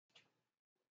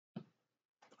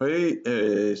Hey,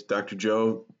 it's Dr.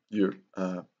 Joe, your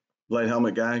light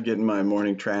helmet guy, getting my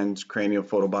morning transcranial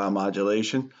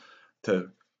photobiomodulation to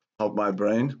help my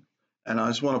brain. And I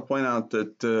just want to point out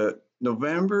that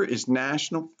November is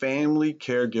National Family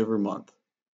Caregiver Month.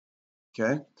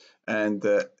 Okay? And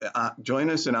join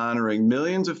us in honoring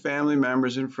millions of family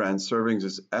members and friends serving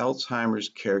as Alzheimer's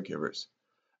caregivers.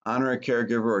 Honor a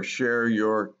caregiver or share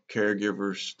your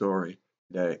caregiver story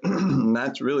today. And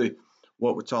that's really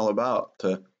what it's all about.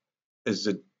 Is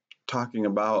it talking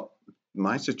about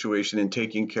my situation and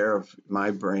taking care of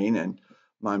my brain and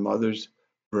my mother's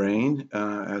brain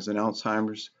as an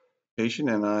Alzheimer's patient,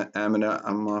 and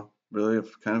I'm really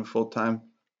kind of full-time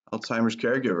Alzheimer's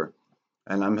caregiver,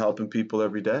 and I'm helping people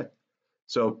every day.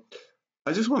 So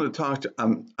I just want to talk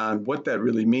on what that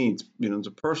really means, it's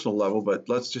a personal level, but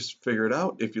let's just figure it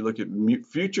out. If you look at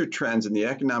future trends in the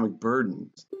economic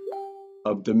burdens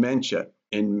of dementia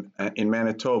in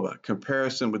Manitoba,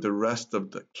 comparison with the rest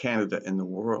of Canada and the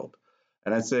world.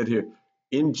 And I said here,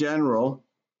 in general,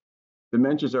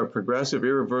 dementias are progressive,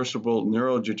 irreversible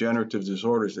neurodegenerative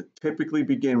disorders that typically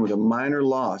begin with a minor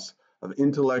loss of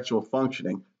intellectual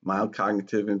functioning, mild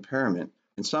cognitive impairment,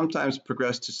 and sometimes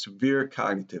progress to severe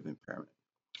cognitive impairment.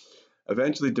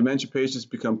 Eventually, dementia patients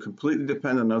become completely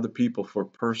dependent on other people for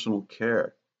personal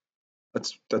care.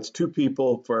 That's two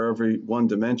people for every one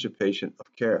dementia patient of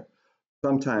care.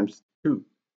 Sometimes two,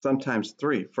 sometimes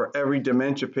three for every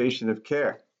dementia patient of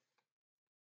care.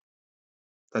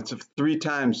 That's 3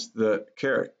 times the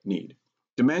care need.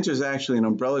 Dementia is actually an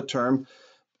umbrella term.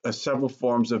 Several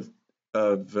forms of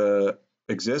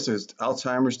exist. There's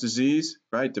Alzheimer's disease,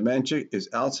 right? Dementia is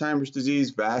Alzheimer's disease,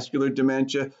 vascular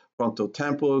dementia,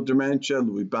 frontotemporal dementia,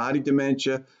 Lewy body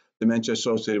dementia, dementia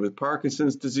associated with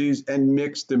Parkinson's disease, and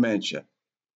mixed dementia,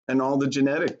 and all the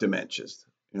genetic dementias.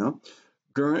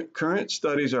 Current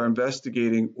studies are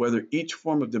investigating whether each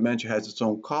form of dementia has its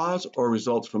own cause or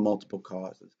results from multiple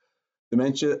causes.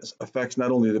 Dementia affects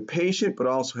not only the patient, but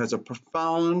also has a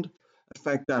profound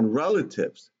effect on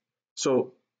relatives.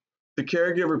 So the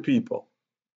caregiver people,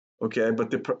 okay,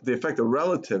 but the effect of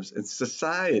relatives and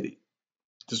society,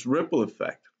 this ripple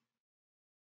effect,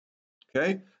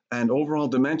 okay? And overall,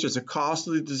 dementia is a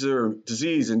costly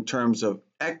disease in terms of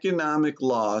economic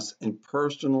loss and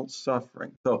personal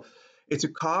suffering. So it's a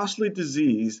costly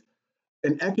disease,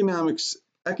 and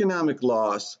economic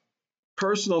loss,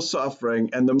 personal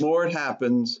suffering, and the more it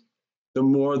happens, the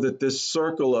more that this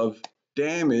circle of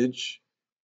damage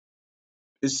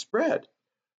is spread.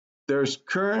 There's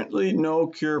currently no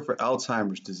cure for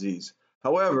Alzheimer's disease.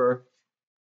 However,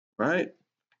 right,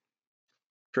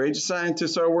 courageous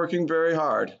scientists are working very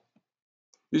hard.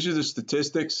 These are the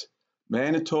statistics.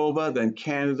 Manitoba, then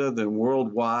Canada, then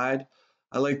worldwide.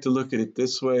 I like to look at it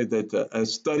this way, that a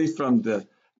study from the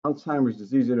Alzheimer's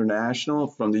Disease International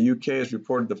from the UK has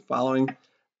reported the following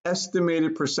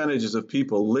estimated percentages of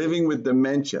people living with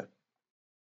dementia.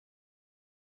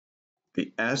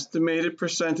 The estimated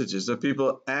percentages of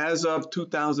people as of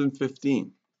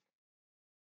 2015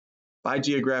 by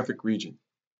geographic region.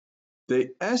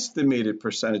 The estimated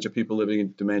percentage of people living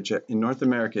in dementia in North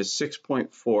America is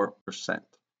 6.4%.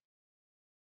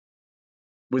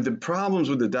 With the problems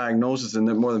with the diagnosis, and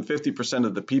that more than 50%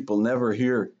 of the people never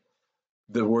hear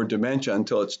the word dementia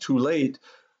until it's too late,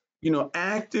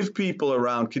 active people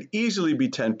around could easily be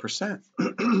 10%,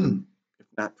 if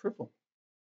not triple,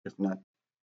 if not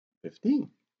 15.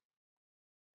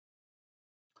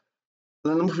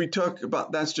 And then if we talk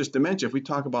about, that's just dementia. If we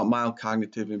talk about mild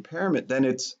cognitive impairment, then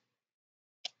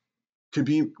could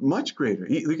be much greater.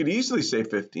 We could easily say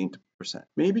 15%,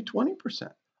 maybe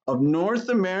 20% of North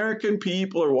American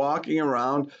people are walking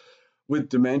around with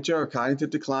dementia or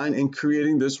cognitive decline and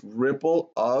creating this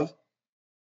ripple of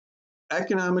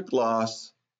economic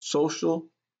loss, social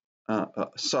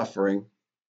suffering.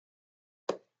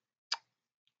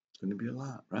 It's going to be a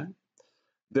lot, right?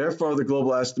 Therefore, the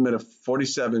global estimate of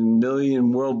 47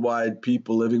 million worldwide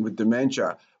people living with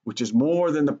dementia, which is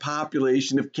more than the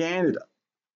population of Canada.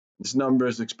 This number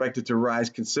is expected to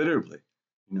rise considerably,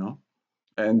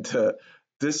 and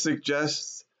this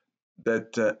suggests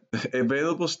that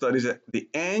available studies that the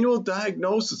annual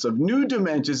diagnosis of new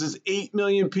dementias is 8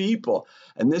 million people,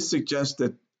 and this suggests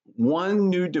that one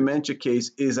new dementia case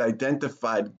is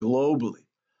identified globally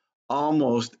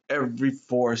almost every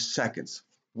 4 seconds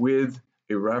with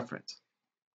a reference.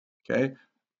 Okay.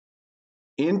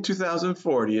 In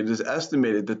 2040, it is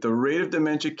estimated that the rate of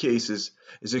dementia cases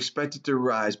is expected to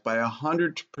rise by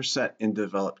 100% in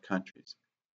developed countries.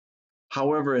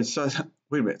 However, it's going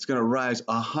to rise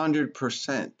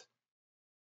 100%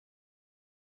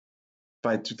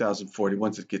 by 2040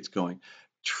 once it gets going,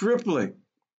 tripling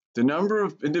The number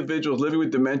of individuals living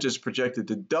with dementia is projected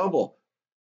to double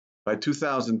by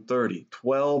 2030,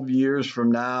 12 years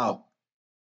from now.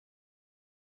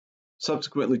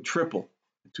 Subsequently triple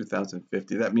in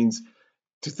 2050. That means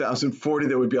 2040,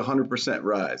 there would be a 100%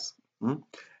 rise.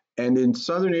 And in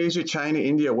Southern Asia, China,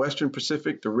 India, Western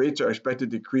Pacific, the rates are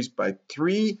expected to decrease by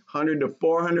 300 to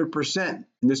 400%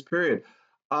 in this period.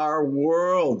 Our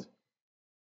world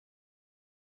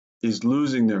is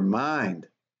losing their mind.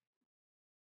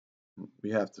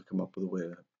 We have to come up with a way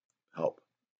to help.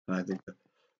 And I think that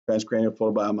transcranial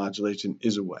photobiomodulation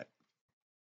is a way.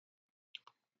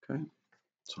 Okay,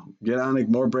 so get on it,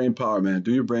 more brain power, man.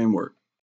 Do your brain work.